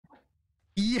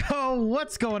Yo,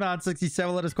 what's going on?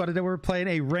 67 Let Us Squad. Today we're playing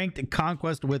a ranked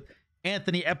conquest with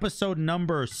Anthony, episode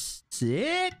number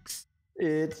 6.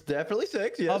 It's definitely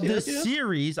 6. Yes, of the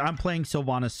series. I'm playing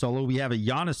Sylvanus solo. We have a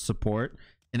Giannis support,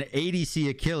 an ADC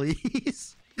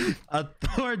Achilles, a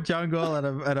Thor jungle, and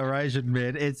a Ryzen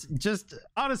mid. It's just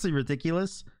honestly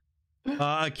ridiculous.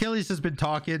 Achilles has been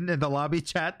talking in the lobby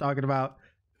chat, talking about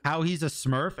how he's a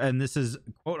Smurf, and this is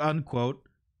quote unquote.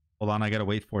 Hold on, I gotta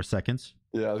wait 4 seconds.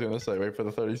 Yeah, I was gonna say wait for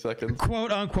the 30 seconds.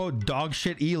 Quote unquote dog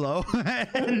shit elo.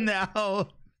 and now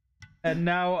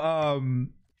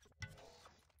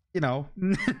you know,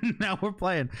 now we're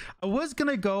playing. I was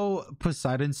gonna go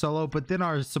Poseidon solo, but then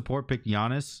our support picked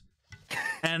Giannis,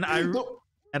 and I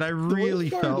really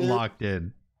felt locked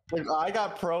in. Like, I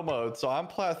got promoted, so I'm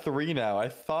plat 3 now. I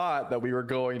thought that we were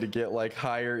going to get like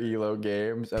higher elo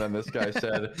games, and then this guy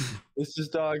said, "This is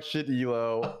dog shit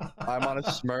elo. I'm on a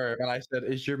Smurf," and I said,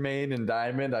 "Is your main in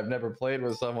Diamond? I've never played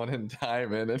with someone in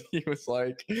Diamond," and he was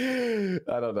like, "I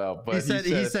don't know." But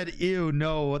he said, "Ew,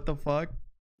 no, what the fuck?"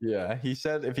 Yeah, he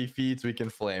said if he feeds, we can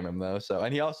flame him though. So,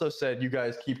 and he also said, "You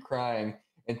guys keep crying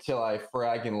until I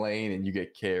frag in lane and you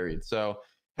get carried." So.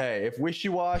 Hey, if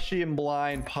wishy-washy and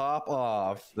blind pop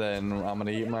off, then I'm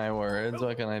gonna eat my words.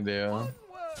 What can I do?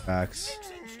 Facts.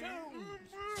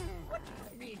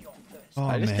 Oh,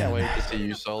 I just can't wait to see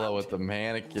you solo with the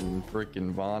MANAKIN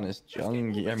freaking Vonus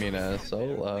Jungie. I mean,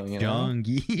 solo, you know?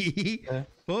 Jungie. Yeah.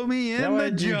 Put me in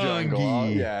the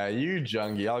Jungie. Yeah, you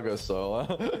Jungie. I'll go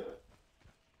solo.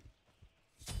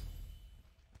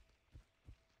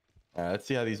 Alright, let's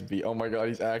see how these be. Oh my god,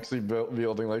 he's actually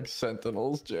building like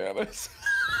sentinels, Janice.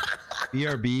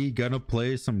 BRB gonna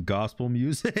play some gospel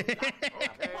music.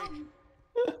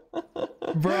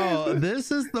 Bro, this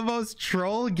is the most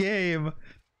troll game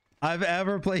I've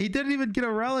ever played. He didn't even get a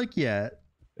relic yet.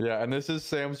 Yeah, and this is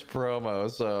Sam's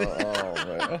promo, so oh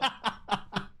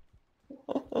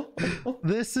man.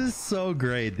 This is so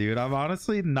great, dude. I'm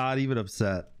honestly not even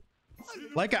upset.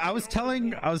 Like I was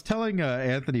telling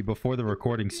Anthony before the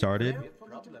recording started,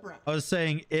 I was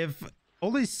saying if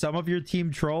only some of your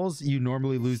team trolls, you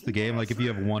normally lose the game. Like if you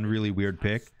have one really weird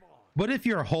pick, but if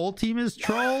your whole team is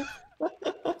troll,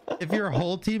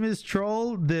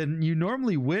 then you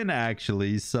normally win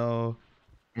actually. So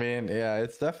I mean, yeah,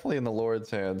 it's definitely in the Lord's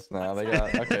hands now. They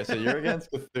got okay. So you're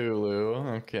against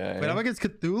Cthulhu, okay? Wait, I'm against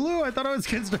Cthulhu? I thought I was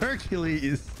against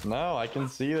Hercules. No, I can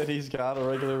see that he's got a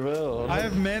regular build. I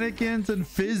have mannequins and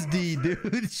Fizzdy,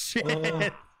 dude.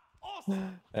 Shit.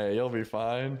 Hey, you'll be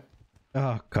fine.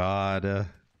 Oh god.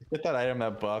 Get that item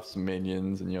that buffs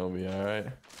minions, and you'll be all right.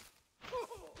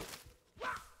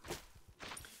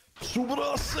 All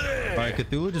right,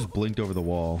 Cthulhu just blinked over the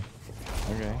wall.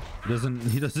 Okay.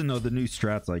 He doesn't know the new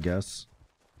strats, I guess.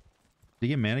 Did he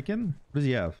get mannequin? What does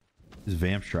he have? His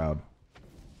Vamp Shroud.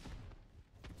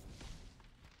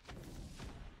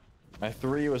 My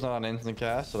 3 was not an instant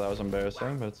cast, so that was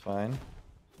embarrassing, but it's fine.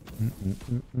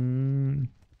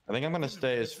 I think I'm gonna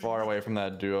stay as far away from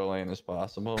that duo lane as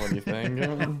possible. What do you think?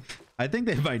 I think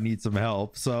they might need some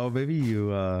help, so maybe you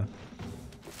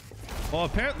well,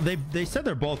 apparently they said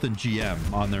they're both in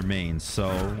GM on their mains,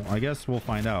 so I guess we'll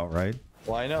find out, right?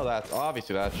 Well, I know that's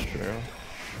obviously that's true.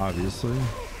 Obviously.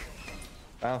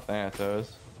 I don't think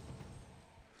Thanatos.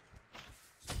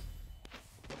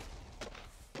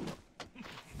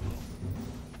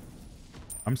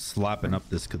 I'm slapping up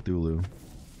this Cthulhu.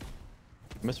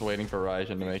 I'm just waiting for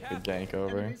Ryzen to make the gank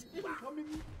over.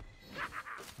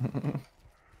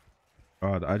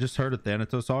 God, I just heard a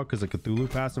Thanatos all because of Cthulhu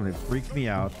passed him and it freaked me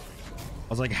out.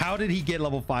 I was like, how did he get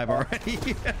level 5 already?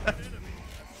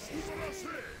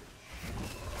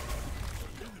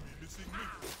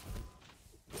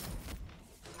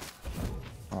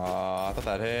 I thought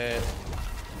that hit.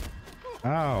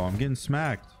 Ow, I'm getting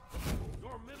smacked.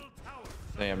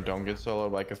 Damn, don't get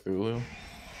soloed by Cthulhu.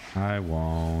 I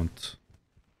won't.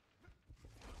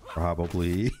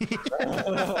 Probably.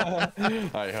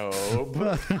 I hope.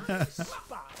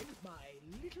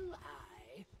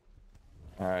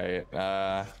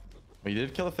 Alright, we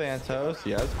did kill the Thanatos.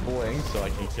 He has blink, so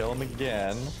I can kill him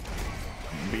again.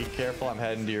 Be careful, I'm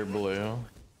heading to your blue.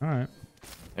 Alright.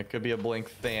 It could be a blink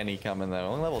Fanny coming though.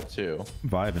 Only level 2.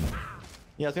 Vibing.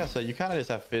 Yeah, I was gonna say, you kind of just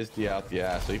have Fizzdy out the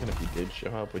ass, so even if you did show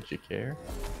up, would you care?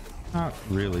 Not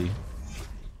really.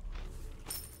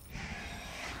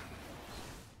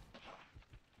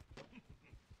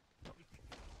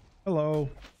 Hello.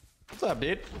 What's up,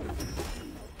 dude?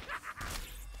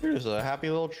 You're just a happy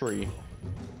little tree.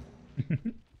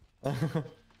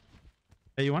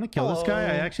 Hey, you want to kill this guy?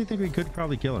 I actually think we could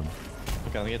probably kill him.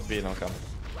 Okay, let me get speed and I'll come.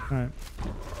 Alright.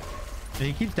 Yeah,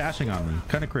 he keeps dashing on me.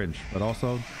 Kind of cringe, but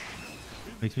also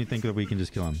Makes me think that we can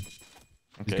just kill him. He's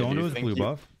Okay, going do to you his think blue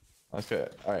buff. Okay,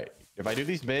 all right. If I do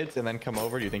these mids and then come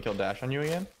over, do you think he'll dash on you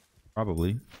again?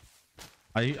 Probably.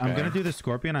 I'm gonna do the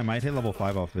Scorpion. I might hit level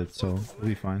 5 off it, so we'll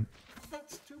be fine.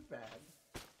 That's too bad.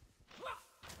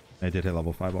 I did hit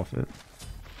level 5 off it.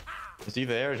 Is he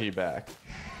there or is he back?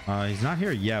 He's not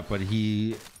here yet, but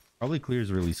he probably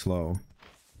clears really slow.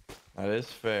 That is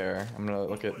fair. I'm gonna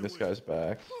look at this guy's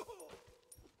back.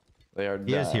 They are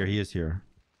He is down. here. He is here.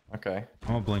 Okay. I'm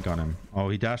gonna blink on him. Oh,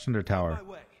 he dashed under tower.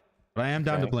 But I am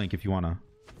down to Okay. blink if you wanna.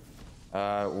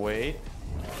 Wait.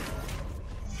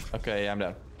 Okay, yeah, I'm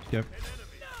down. Yep.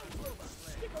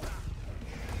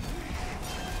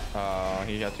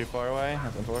 He got too far away.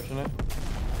 That's unfortunate.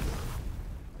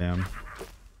 Damn.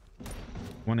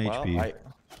 1 Well, HP.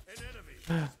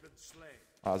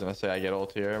 I was gonna say I get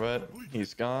ult here, but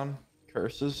he's gone.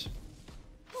 Curses.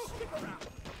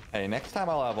 Hey, next time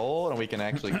I'll have ult and we can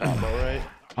actually combo, right?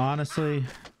 Honestly,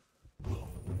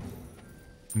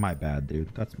 my bad,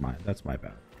 dude. That's my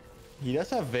bad. He does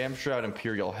have Vamp Shroud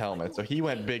Imperial Helmet, so he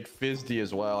went big Fizdie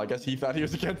as well. I guess he thought he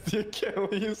was against the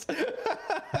Achilles.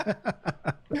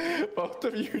 Both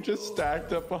of you just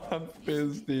stacked up on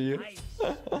Fizdie.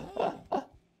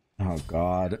 Oh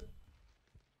god.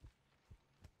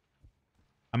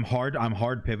 I'm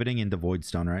hard pivoting into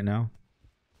Voidstone right now.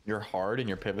 You're hard and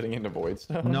you're pivoting into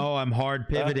Voidstone? No, I'm hard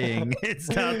pivoting. It's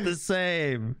not the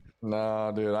same.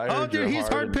 No, dude. I heard Oh, dude, you're he's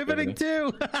hard and pivoting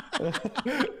too.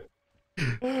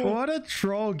 What a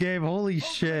troll game. Holy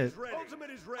shit.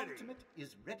 Ultimate is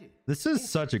ready. This is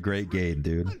such a great game,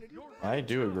 dude. I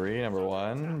do agree, number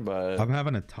one, but I'm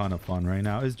having a ton of fun right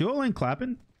now. Is Duel Link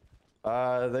clapping?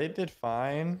 they did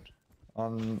fine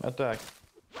on attack.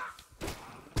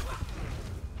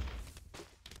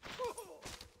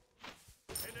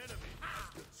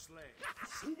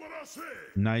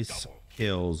 Nice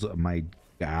kills, my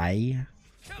guy.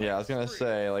 Yeah, I was gonna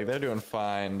say, like, they're doing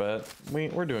fine, but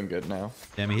we're doing good now.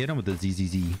 Damn, he hit him with the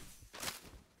ZZZ. Do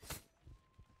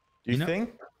you know-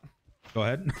 think? Go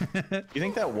ahead. You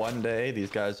think that one day these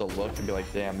guys will look and be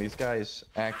like, damn, these guys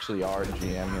actually are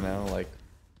GM, you know? Like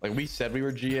we said we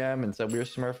were GM and said we were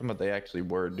smurfing, but they actually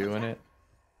were doing it.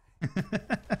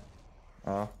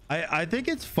 Oh. I think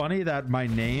it's funny that my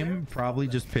name probably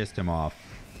just pissed him off.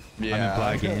 Yeah. I'm in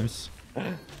Black Games.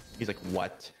 He's like,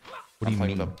 what? What do you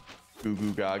playing mean? with a goo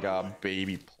goo gaga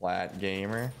baby plat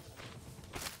gamer.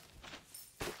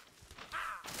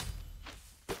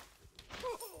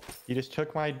 You just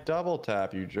took my double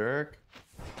tap, you jerk.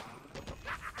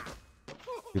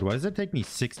 Dude, why does it take me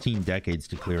 16 decades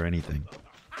to clear anything?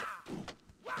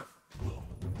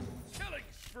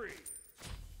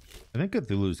 I think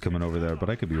Cthulhu's coming over there, but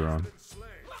I could be wrong.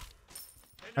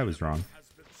 I was wrong.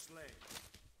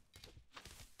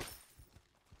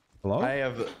 Hello? I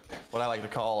have what I like to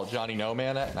call Johnny No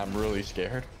Man, and I'm really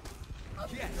scared.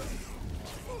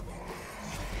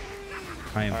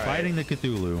 I am All right. fighting the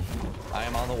Cthulhu. I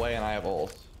am on the way, and I have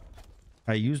ult.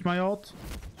 I used my ult.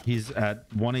 He's at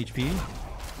 1 HP.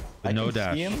 I No can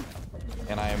dash. see him,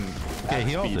 and I'm Okay, at he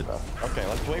speed, ulted. though. Okay,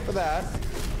 let's wait for that.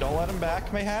 Don't let him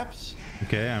back, mayhaps.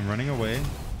 Okay, I'm running away,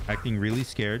 acting really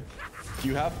scared.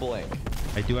 You have blink.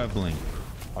 I do have blink.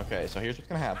 Okay, so here's what's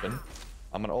gonna happen.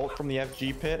 I'm gonna ult from the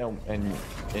FG pit,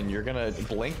 and you're gonna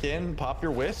blink in, pop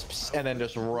your wisps, and then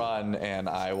just run, and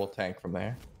I will tank from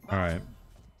there. All right.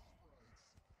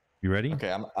 You ready?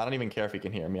 Okay, I don't even care if he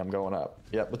can hear me. I'm going up.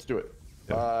 Yep, let's do it.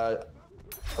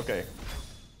 Okay.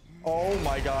 Oh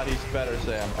my God, he's better,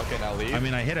 Sam. Okay, now leave. I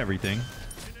mean, I hit everything.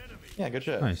 yeah, good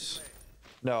shit. Nice.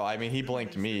 No, I mean he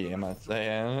blinked me. I'm not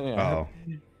saying. You know.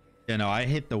 Oh. Yeah, no, I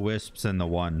hit the wisps and the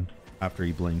one after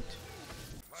he blinked.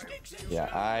 Yeah,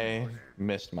 I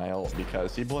missed my ult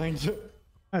because he blinked.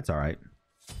 That's all right.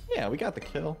 Yeah, we got the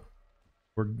kill.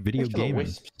 We're video Thanks for the gaming.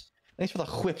 wisps. Thanks for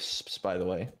the wisps, by the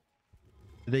way.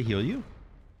 Did they heal you?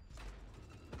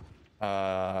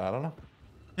 I don't know.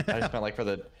 I just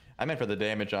meant I meant for the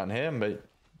damage on him, but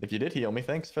if you did heal me,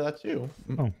 thanks for that too.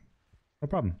 Oh, no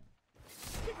problem.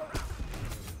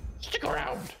 Stick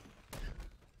around.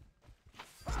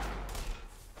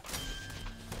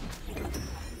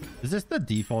 Is this the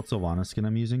default Sylvanus skin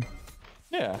I'm using?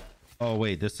 Yeah. Oh,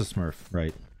 wait, this is Smurf,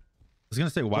 right. I was going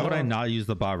to say, why would I not use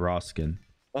the Bob Ross skin?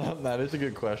 That is a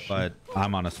good question. But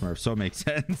I'm on a Smurf, so it makes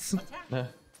sense. Eh.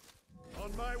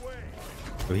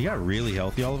 Oh, he got really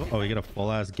healthy all of it. Oh, he got a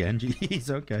full-ass Genji. He's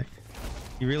okay.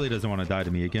 He really doesn't want to die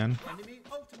to me again. Enemy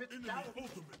ultimate down.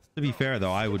 To be fair,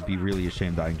 though, I would be really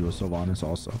ashamed dying to a Sylvanus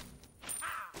also.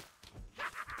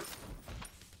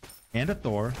 And a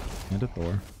Thor. And a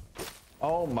Thor.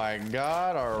 Oh my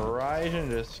God, our Ryzen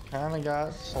just kind of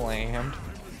got slammed.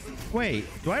 Wait,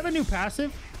 do I have a new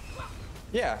passive?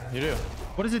 Yeah, you do.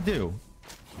 What does it do?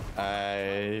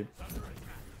 I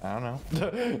don't know.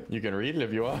 You can read it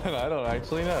if you want. I don't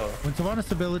actually know. When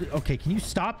Sylvanus ability. Okay, can you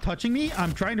stop touching me?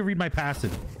 I'm trying to read my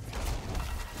passive.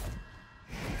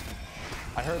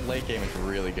 I heard late game is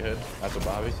really good. That's what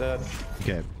Bobby said.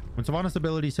 Okay. When Sylvanus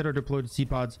abilities hit or deployed seed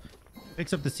pods,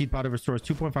 picks up the seed pod and restores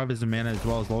 2.5 as a mana as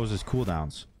well as lowers his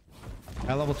cooldowns.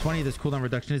 At level 20, this cooldown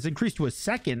reduction is increased to a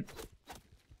second.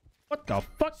 What the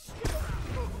fuck?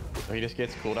 So he just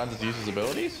gets cooldowns to use his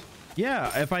abilities?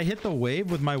 Yeah, if I hit the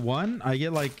wave with my one, I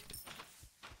get like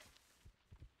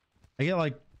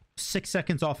 6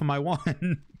 seconds off of my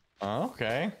one. Oh,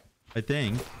 okay. I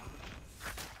think.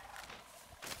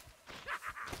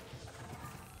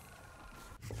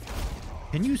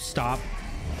 Can you stop?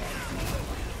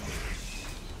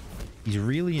 He's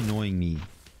really annoying me.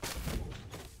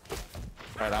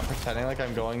 Alright, I'm pretending like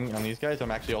I'm going on these guys.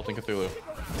 I'm actually ulting Cthulhu.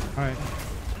 All right,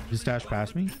 just dash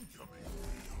past me.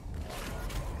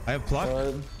 I have pluck.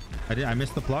 I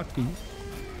missed the pluck.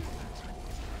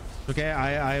 Okay,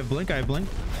 I have blink. I have blink.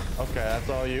 Okay, that's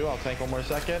all you. I'll tank one more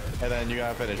second, and then you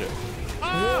gotta finish it.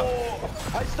 Whoa!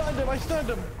 I stunned him. I stunned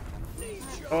him.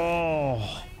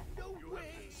 Oh,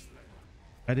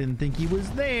 I didn't think he was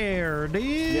there,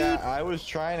 dude. Yeah, I was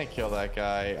trying to kill that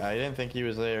guy. I didn't think he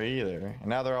was there either. And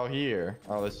now they're all here.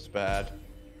 Oh, this is bad.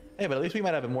 Hey, but at least we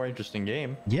might have a more interesting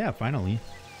game. Yeah, finally.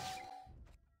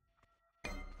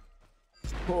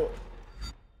 Cool.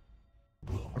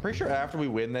 I'm pretty sure after we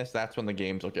win this, that's when the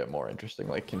games will get more interesting,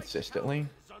 like consistently.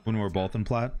 When we're both in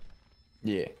plat.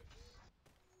 Yeah.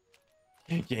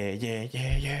 Yeah.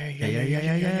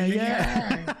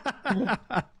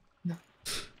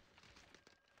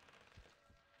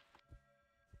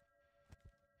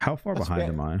 How far behind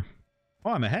am I?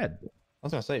 Oh, I'm ahead. I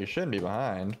was gonna say you shouldn't be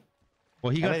behind.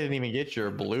 Well, I didn't even get your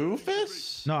blue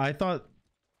fist. No, I thought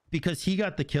because he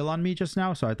got the kill on me just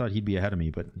now, so I thought he'd be ahead of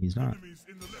me, but he's not.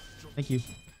 Thank you.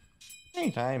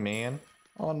 Anytime, man.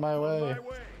 On my way.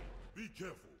 Be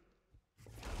careful.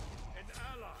 An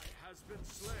ally has been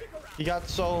slain. He got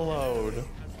soloed.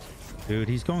 Dude,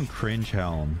 he's going cringe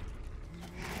helm.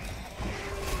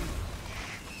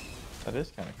 That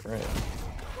is kind of crazy.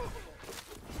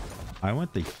 I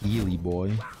went the Healy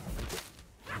boy.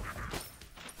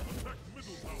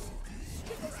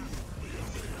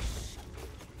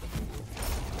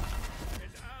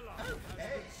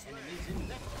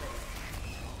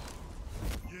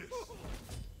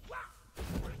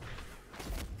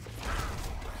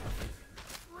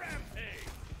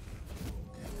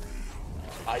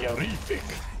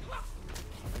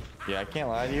 Yeah, I can't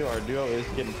lie to you. Our duo is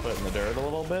getting put in the dirt a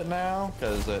little bit now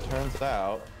because it turns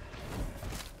out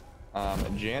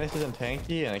Janice isn't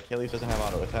tanky and Achilles doesn't have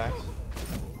auto attacks.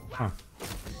 Huh.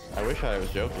 I wish I was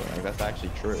joking. Like that's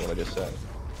actually true what I just said.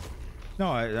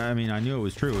 No, I mean, I knew it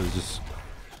was true. It was just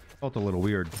felt a little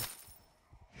weird.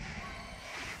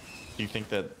 Do you think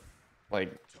that,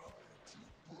 like,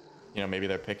 you know, maybe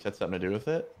their picks had something to do with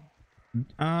it?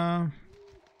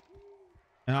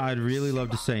 I'd really love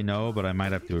to say no, but I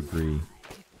might have to agree.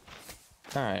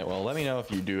 All right, well, let me know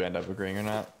if you do end up agreeing or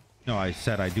not. No, I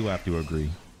said I do have to agree.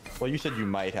 Well, you said you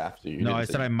might have to. No, I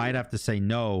said I might have to say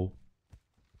no.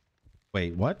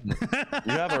 Wait, what? You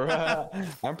have a...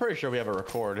 I'm pretty sure we have a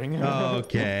recording.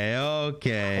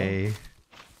 Okay.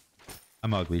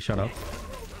 I'm ugly. Shut up.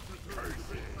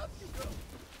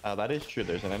 That is true.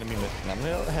 There's an enemy missing. I'm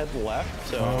going to head left,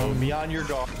 so be on your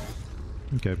guard.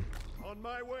 Okay. On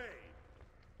my way.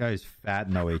 Guy's fat,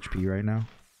 no HP right now.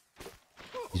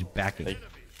 He's backing. Enemy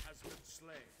has been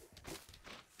slain.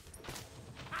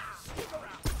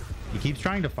 He keeps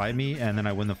trying to fight me, and then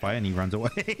I win the fight, and he runs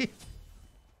away.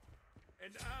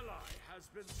 An ally has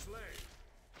been slain.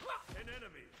 An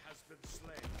enemy has been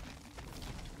slain.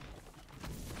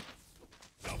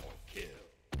 Double kill.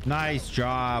 Nice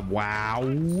job. Wow.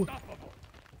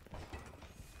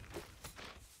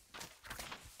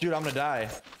 Dude, I'm going to die.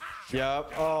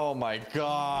 Yep. Oh my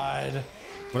god.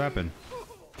 What happened?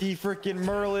 He freaking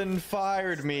Merlin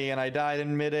fired me and I died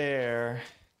in midair.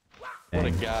 What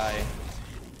a guy.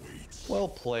 Well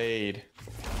played.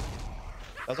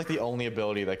 That was like the only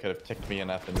ability that could have ticked me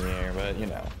enough in the air, but you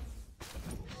know.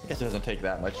 I guess it doesn't take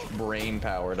that much brain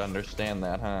power to understand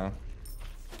that, huh?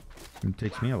 It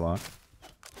takes me a lot.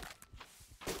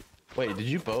 Wait, did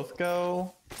you both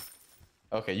go?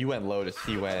 Okay, you went Lotus,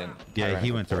 he went... Yeah,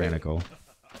 he went Tyrannical.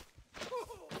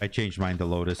 I changed mine to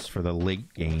Lotus for the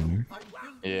late game.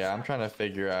 Yeah, I'm trying to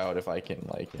figure out if I can,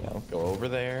 like, you know, go over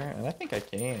there. And I think I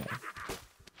can.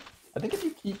 I think if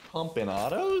you keep pumping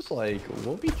autos, like,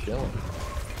 we'll be chilling.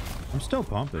 I'm still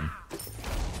pumping.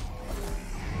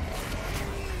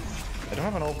 I don't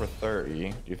have an over 30.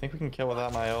 Do you think we can kill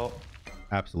without my ult?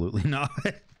 Absolutely not.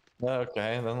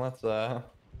 Okay, then let's let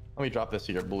me drop this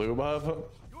here. Blue buff. Are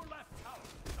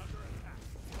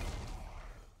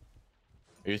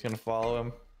you just gonna follow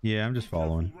him? Yeah, I'm just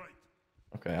following.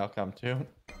 Okay, I'll come too.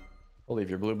 We'll leave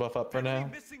your blue buff up for now.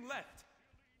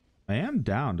 I am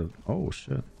down to. Oh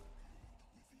shit.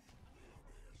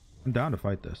 I'm down to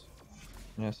fight this.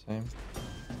 Yeah, same.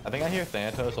 I think I hear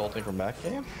Thanatos ulting from back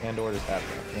camp and or just at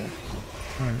back camp.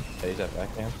 Alright. Yeah, he's at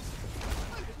back camp.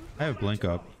 I have blink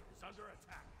up.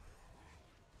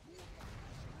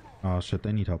 Oh shit,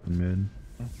 they need help in mid.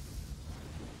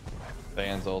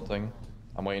 Than's ulting.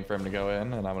 I'm waiting for him to go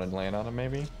in and I'm gonna land on him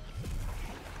maybe.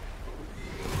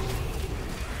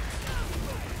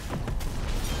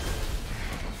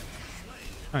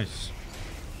 Nice.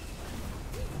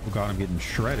 Oh god, I'm getting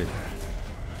shredded.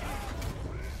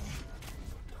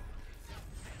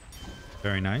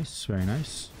 Very nice, very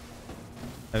nice.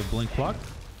 I have blink block.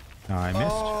 No, I missed.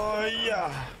 Oh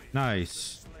yeah.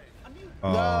 Nice.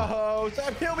 Oh. No,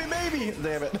 stop, kill me, baby.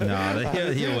 Damn it.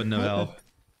 No, he wouldn't have helped.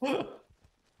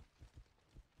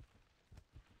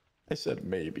 I said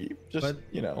maybe. Just, But-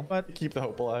 you know, but- keep the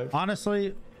hope alive.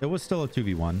 Honestly, it was still a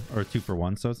 2v1 or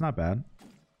 2-for-1, so it's not bad.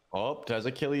 Oh, does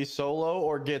Achilles solo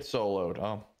or get soloed?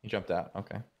 Oh, he jumped out.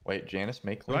 Okay. Wait, Janice,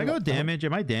 make Do I go damage?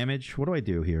 Am I damage? What do I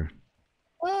do here?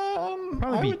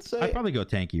 I would say, I'd probably go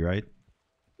tanky, right?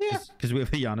 yeah, Because we have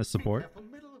a Giannis support.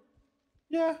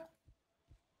 yeah.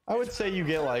 I would say you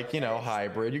get like, you know,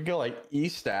 hybrid. You go like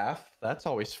E-staff. That's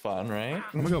always fun, right?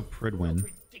 I'm gonna go Pridwin.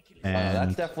 That's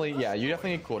And definitely, yeah, you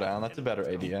definitely need cooldown. That's a better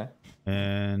idea.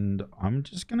 and I'm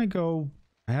just gonna go.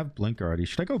 I have blink already.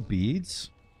 Should I go beads?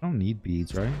 I don't need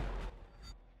beads, right?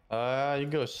 You can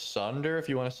go Sunder if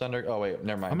you want to Sunder. Oh, wait,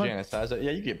 never mind. Janice has it.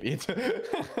 Yeah, you get beats.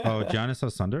 Oh, Giannis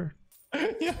has Sunder.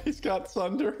 Yeah, he's got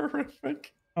Sunder.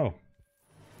 Horrific. Oh,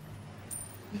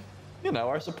 You know,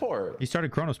 our support. he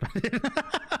started Chronos.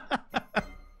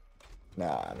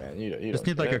 Nah, man, you Just don't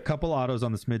need like a get it. couple autos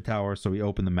on this mid tower so we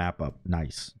open the map up.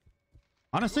 Nice.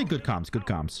 Honestly, good comms. Good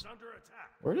comms.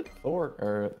 Where did Thor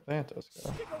or Thanatos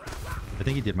go? I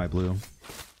think he did my blue.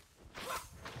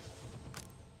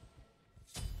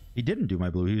 He didn't do my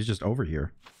blue. He was just over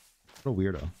here. What a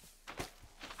weirdo.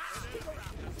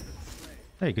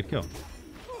 Hey, good kill.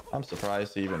 I'm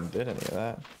surprised he even did any of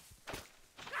that.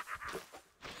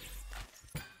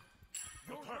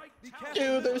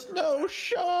 Dude, there's no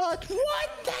shot. What?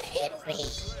 That hit me.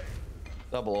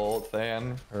 Double ult,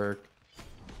 Than, Herc.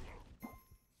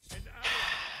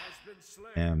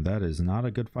 Damn, that is not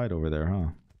a good fight over there, huh?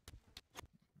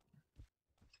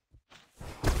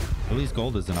 At least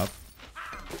gold isn't up.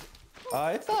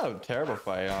 It's not a terrible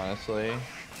fight, honestly.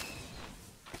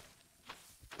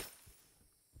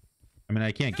 I mean,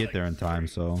 I can't get there in time,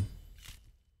 so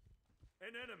An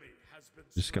enemy has been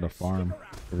just gotta farm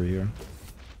over here.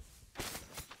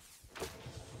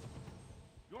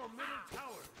 Your middle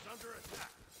tower is under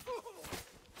attack.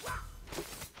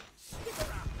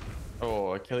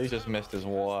 Oh, Achilles just missed his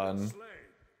one. Slain.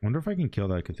 Wonder if I can kill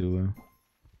that Cthulhu.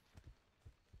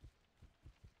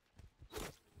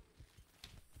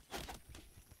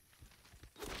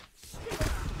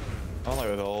 Only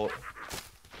with ult.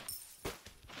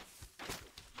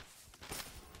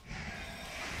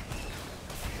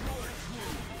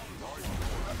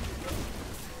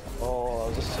 Oh,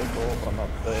 that was a sick ult, but I'm up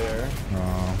there.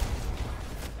 Oh.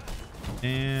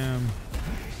 Damn.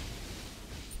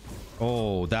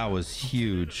 Oh, that was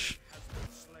huge.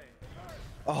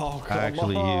 Oh, come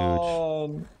Actually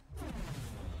on.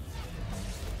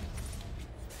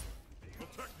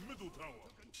 Attack middle tower.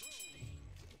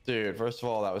 Dude, first of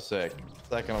all, that was sick.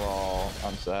 Second of all,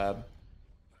 I'm sad. If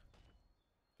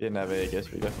you didn't have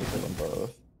Vegas, we definitely killed them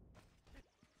both.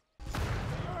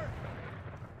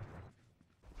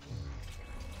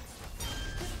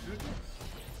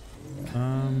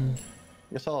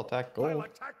 Guess I'll attack I'll gold.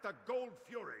 attack the gold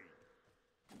fury.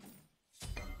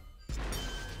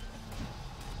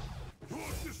 Your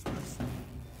distance.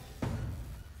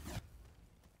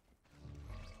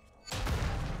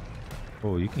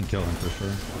 Oh, you can kill him for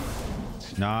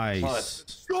sure. Nice.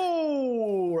 Let's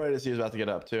go! Right as he was about to get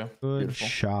up, too. Good Beautiful.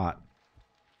 shot.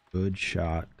 Good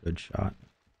shot. Good shot.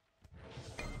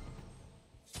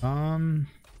 Your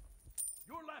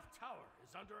left tower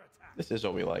is under attack. This is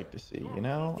what we like to see, you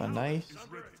know? A nice...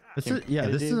 This is, yeah,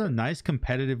 this is Competitive. a nice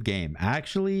competitive game.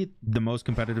 Actually, the most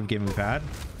competitive game we've had.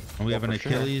 And we Yeah, have an for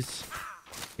sure. Achilles,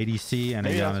 ADC, and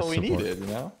Maybe a that's Giannis what we support. needed, you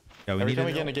know? Yeah, we Every time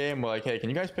we needed get in a game, we're like, hey, can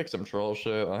you guys pick some troll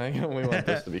shit? Like, we want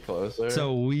this to be closer.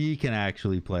 so we can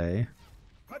actually play.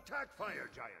 Attack fire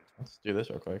giant. Let's do this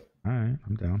real quick. All right,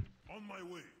 I'm down. On my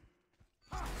way.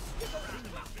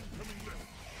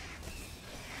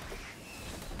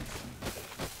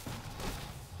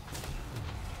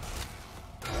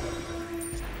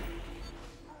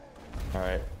 All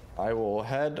right, I will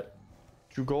head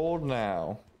to gold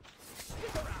now.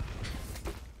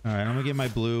 All right, I'm gonna get my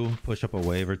blue, push up a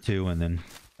wave or two, and then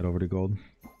head over to gold.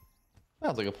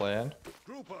 Sounds like a plan.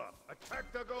 Group up,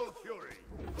 attack the Gold Fury.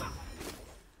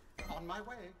 On my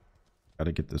way.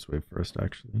 Gotta get this wave first,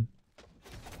 actually.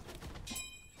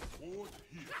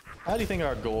 How do you think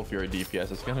our Gold Fury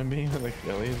DPS is gonna be with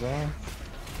Achilles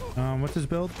on? What's his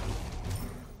build?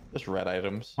 Just red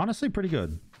items. Honestly, pretty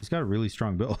good. He's got a really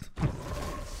strong build.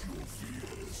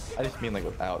 I just mean like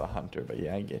without a hunter, but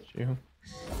yeah, I get you.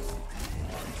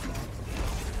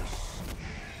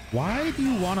 Why do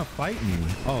you want to fight me?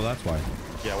 Oh, that's why.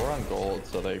 Yeah, we're on gold,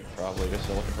 so they probably just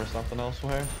are looking for something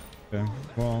elsewhere. Okay.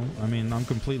 Well, I mean, I'm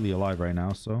completely alive right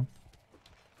now, so.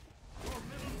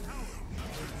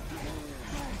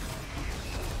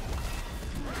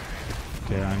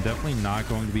 Okay, I'm definitely not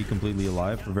going to be completely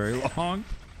alive for very long.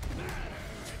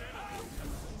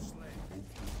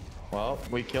 Well,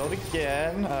 we killed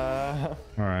again. All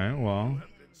right, well.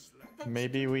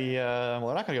 Maybe we, well,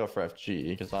 we're not gonna go for FG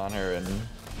because Honor and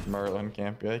Merlin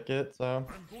can't make it, so.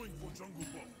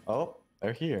 Oh,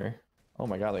 they're here. Oh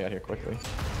my god, they got here quickly.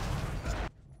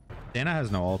 Dana has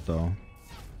no ult, though.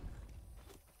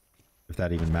 If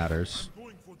that even matters.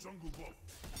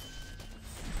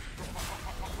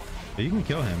 But you can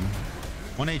kill him.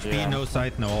 1 HP, Yeah. no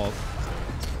scythe, no ult.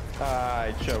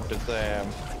 I choked at Sam.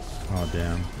 Oh,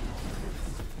 damn.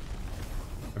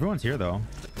 Everyone's here, though.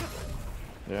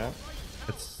 Yeah.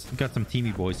 It's got some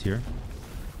teamy boys here.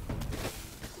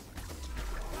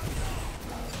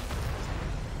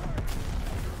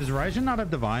 Does Raijin not have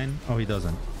divine? Oh, he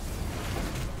doesn't.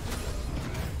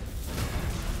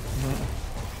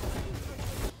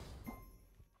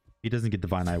 He doesn't get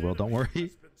divine, I will, don't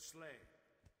worry.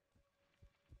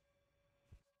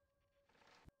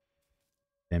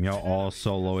 Damn, y'all all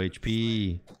so low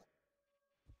HP.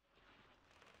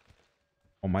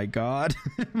 Oh my god.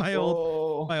 my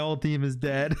old team is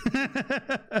dead.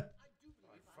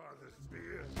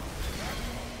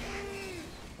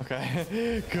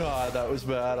 Okay. God, that was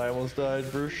bad. I almost died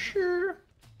for sure.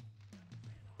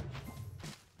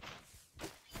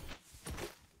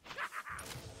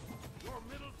 Your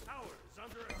middle tower is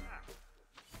under attack.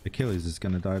 Achilles is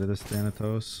gonna die to this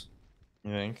Thanatos.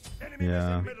 You think? Enemy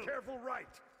Yeah. is in middle. Careful right.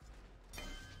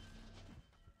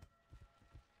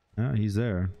 Yeah, he's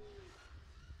there.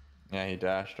 Yeah, he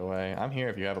dashed away. I'm here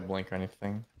if you have a blink or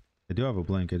anything. I do have a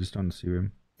blink, I just don't see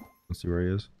him. Don't see where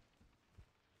he is.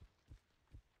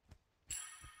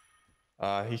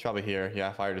 He's probably here.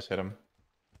 Yeah, fire just hit him.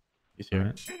 He's here.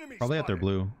 Alright. Enemy Probably at their spotted.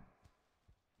 blue.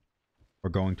 Or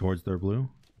going towards their blue,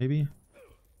 maybe?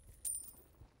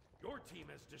 Your team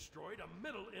has destroyed a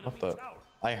middle enemy What the? tower.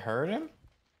 I heard him?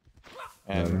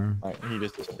 And he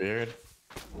just disappeared.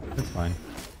 That's fine.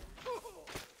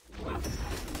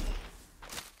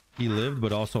 He lived,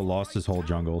 but also lost his whole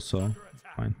jungle, so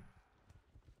fine.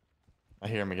 I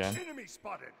hear him again. Enemy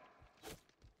spotted.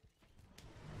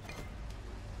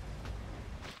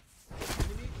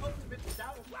 Enemy ultimate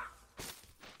down.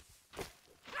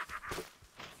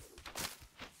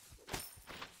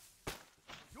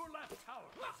 Your left tower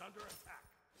is under attack.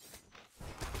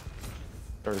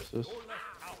 Versus. Your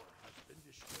left tower has been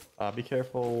destroyed. Be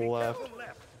careful left. Careful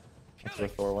left. That's where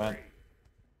Thor went.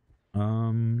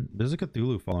 There's a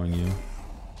Cthulhu following you.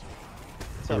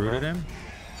 What's I up, bro? rooted him.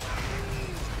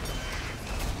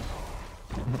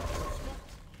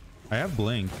 I have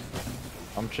blink.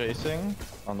 I'm chasing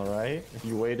on the right. If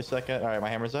you wait a second. All right, my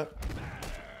hammer's up.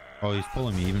 Oh, he's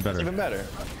pulling me, even better. Even better.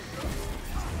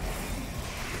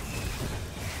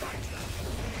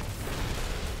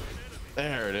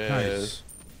 There it is. Nice.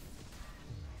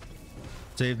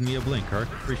 Saved me a blink, Kirk.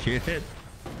 Appreciate it.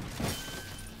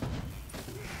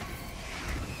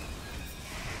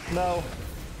 No.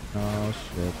 Oh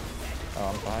shit. Oh,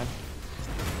 I'm fine.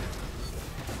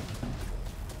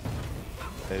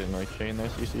 They didn't really chain their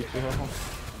CC too well.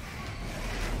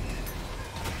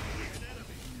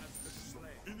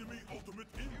 Enemy ultimate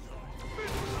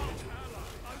incoming.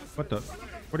 What the?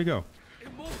 Where'd he go?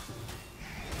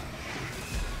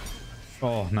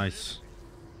 Oh, nice.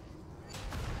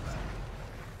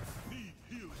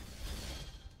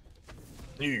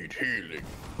 Need healing.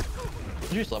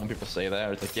 You just love when people say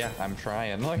that. It's like, yeah, I'm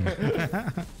trying. Like,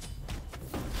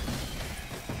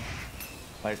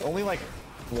 like only like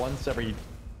once every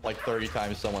like 30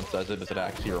 times someone says it, does it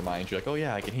actually remind you like, oh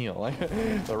yeah, I can heal. Like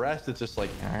the rest, it's just like,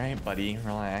 all right, buddy,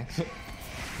 relax.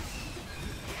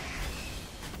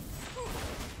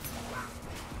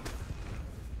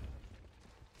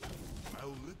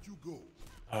 you go.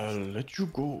 I'll let you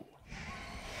go.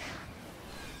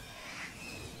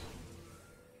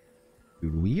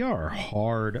 Dude, we are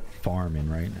hard farming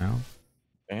right now.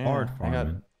 Yeah, Hard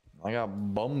farming. I got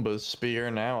Bumba's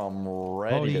spear now. I'm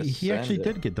ready Oh, to he send actually it.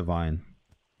 did get divine.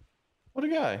 What a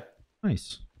guy.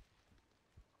 Nice.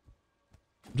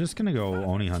 I'm just gonna go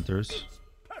Oni Hunters.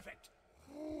 Perfect.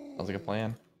 Sounds like a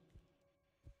plan.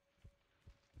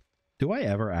 Do I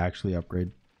ever actually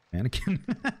upgrade Mannequin?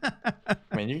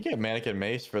 I mean, you can get Mannequin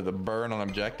Mace for the burn on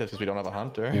objectives because we don't have a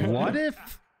hunter.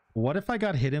 What if I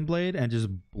got Hidden Blade and just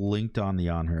blinked on the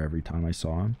on her every time I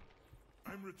saw him?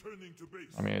 I'm returning to base.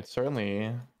 I mean, it's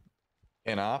certainly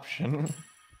an option.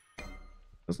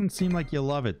 Doesn't seem like you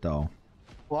love it though.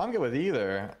 Well, I'm good with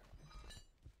either.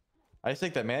 I just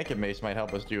think that Mannequin Mace might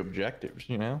help us do objectives,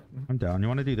 you know? I'm down. You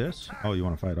want to do this? Oh, you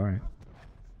want to fight? All right.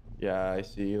 Yeah, I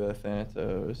see the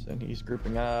Thanatos, and he's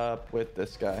grouping up with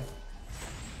this guy.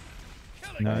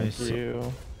 Nice. Thank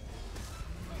you.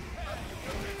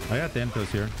 I got Thanatos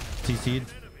here.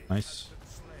 CC'd. Nice.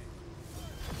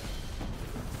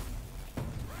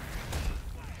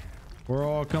 We're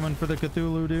all coming for the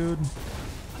Cthulhu, dude.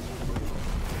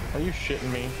 Are you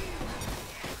shitting me?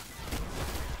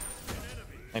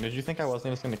 And did you think I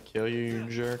wasn't just gonna kill you, you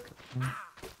jerk?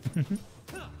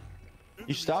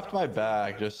 You stopped my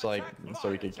back just like so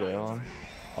we could kill him.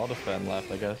 I'll defend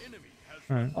left, I guess.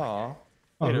 All right. Aw.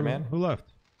 Oh, Later, man. Who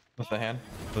left? With the hand.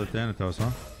 For the Thanatos,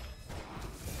 huh?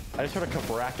 I just heard a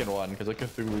Kabrakan one because the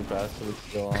Cthulhu bastard is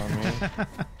still on me.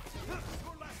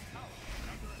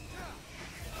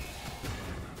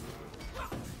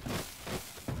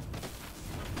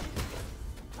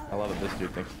 I love that this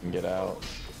dude thinks he can get out.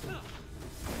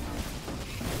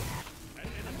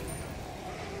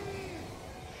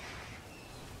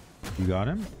 You got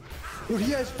him? Dude,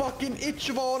 he has fucking itch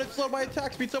of all and it slowed my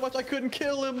attack speed so much I couldn't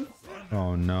kill him.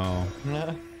 Oh no.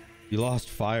 You lost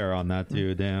fire on that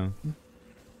dude, damn.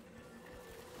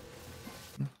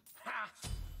 Ha!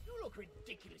 You look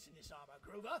ridiculous in this armor,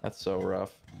 Grover. That's so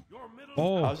rough. Your middle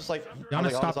Oh, I was just like,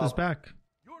 Giannis stopped I'll his back.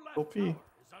 your left OP. tower is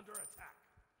under attack.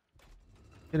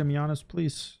 Get him, Giannis,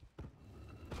 please.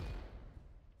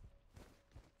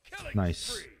 Killing Nice.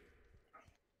 spree.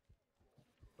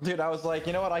 Dude, I was like,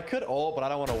 you know what? I could ult, but I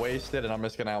don't want to waste it, and I'm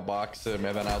just gonna outbox him.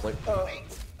 And then I was like,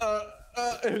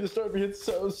 it just started being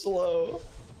so slow.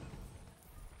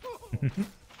 Your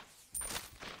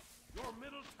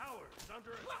middle tower is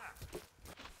under attack.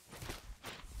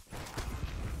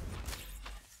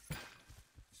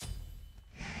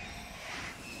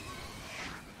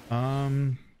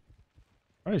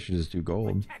 Probably should just do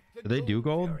gold. Do they do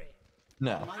gold?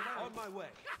 No, On my way.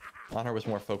 Honor was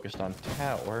more focused on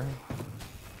tower.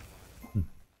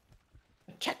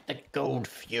 Check the gold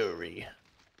fury.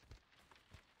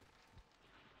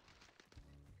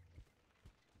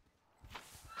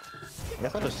 I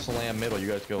guess I'll just slam middle. You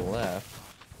guys go left.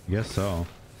 I guess so.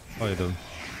 Probably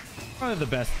the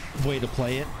best way to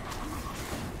play it.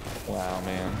 Wow,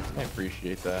 man, I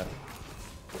appreciate that.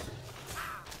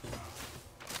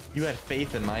 You had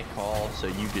faith in my call, so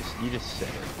you just said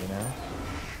it, you know.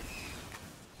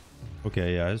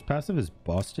 Okay, yeah, his passive is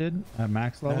busted at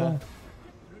max level.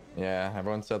 Yeah,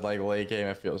 everyone said like late game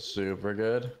it feels super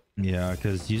good. Yeah,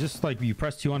 because you just like you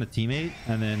press 2 on a teammate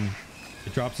and then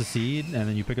it drops a seed and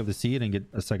then you pick up the seed and get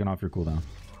a second off your cooldown.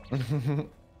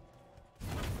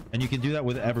 And you can do that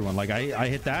with everyone. Like I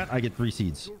hit that, I get 3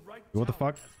 seeds. Your right What the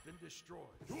fuck? tower has been destroyed.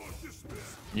 Your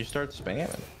dismissed. You start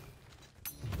spamming.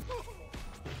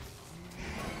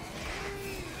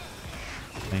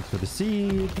 Thanks for the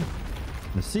seed.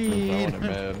 The seed. Throwing it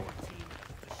mid.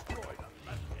 Destroy the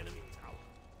left enemy tower.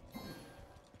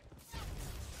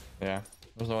 Yeah,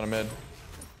 there's no one in mid.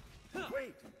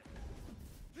 Wait.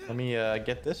 Let me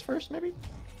get this first, maybe.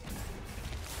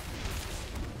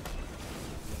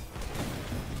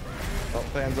 Oh,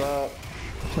 fans up.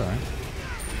 It's alright.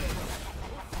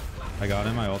 I got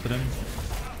him. I ulted him.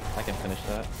 I can finish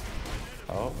that.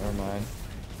 Oh, never mind.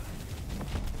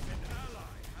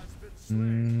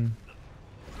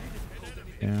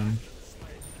 Damn.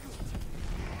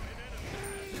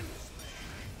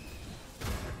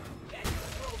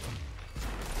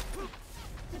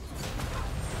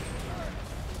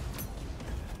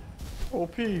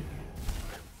 OP. Dude,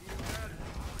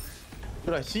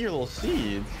 I see your little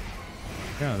seeds.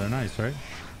 Yeah, they're nice, right?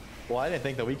 Well, I didn't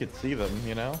think that we could see them,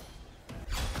 you know?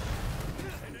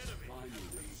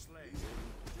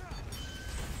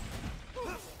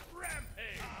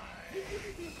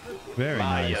 Very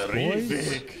nice, boys.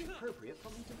 Appropriate for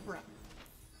me to brag.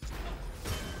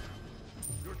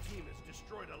 Your team has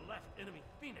destroyed a left enemy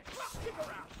phoenix. Stick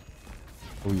around.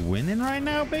 Are we winning right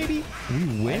now, baby? Are we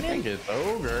I winning? think it's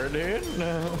over, dude.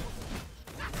 No.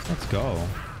 Let's go.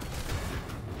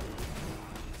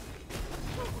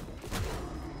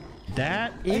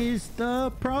 That is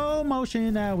the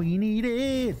promotion that we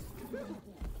needed.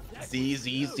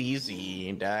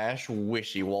 Z dash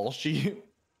wishy washy.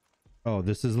 Oh,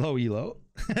 this is low elo.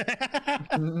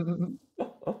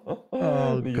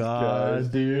 Oh These god, guys,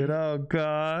 dude. Oh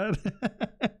god.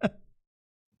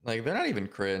 Like they're not even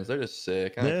cringe. They're just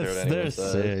sick. I don't care what they're anyone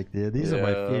says. sick, dude. These are my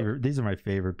Yeah. favorite. These are my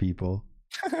favorite people.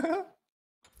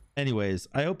 Anyways,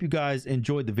 I hope you guys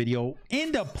enjoyed the video.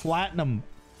 Into Platinum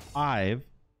 5.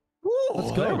 Ooh,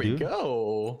 Let's go, there we dude.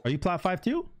 go. Are you Plat 5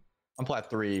 too? I'm Plat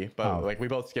 3, but Oh. like we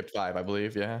both skipped 5, I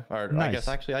believe. Yeah. Or I Nice. guess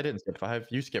actually I didn't skip 5.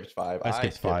 You skipped 5. I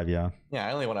skipped 5, yeah. Yeah,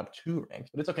 I only went up 2 ranks,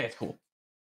 but it's okay. It's cool.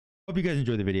 Hope you guys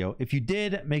enjoyed the video. If you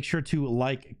did, make sure to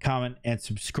like, comment, and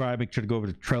subscribe. Make sure to go over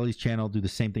to Trelli's channel, do the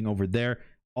same thing over there.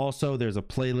 Also, there's a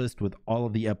playlist with all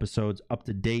of the episodes up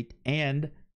to date, and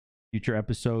future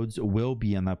episodes will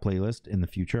be on that playlist in the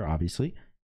future, obviously.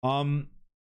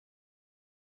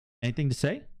 Anything to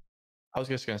say? I was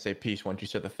just gonna say peace once you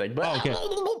said the thing, but Okay.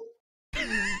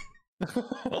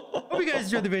 Hope you guys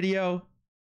enjoyed the video.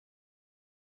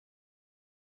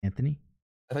 Anthony?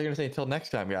 I thought you were gonna say until next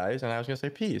time, guys, and I was gonna say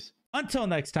peace. Until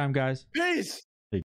next time, guys. Peace.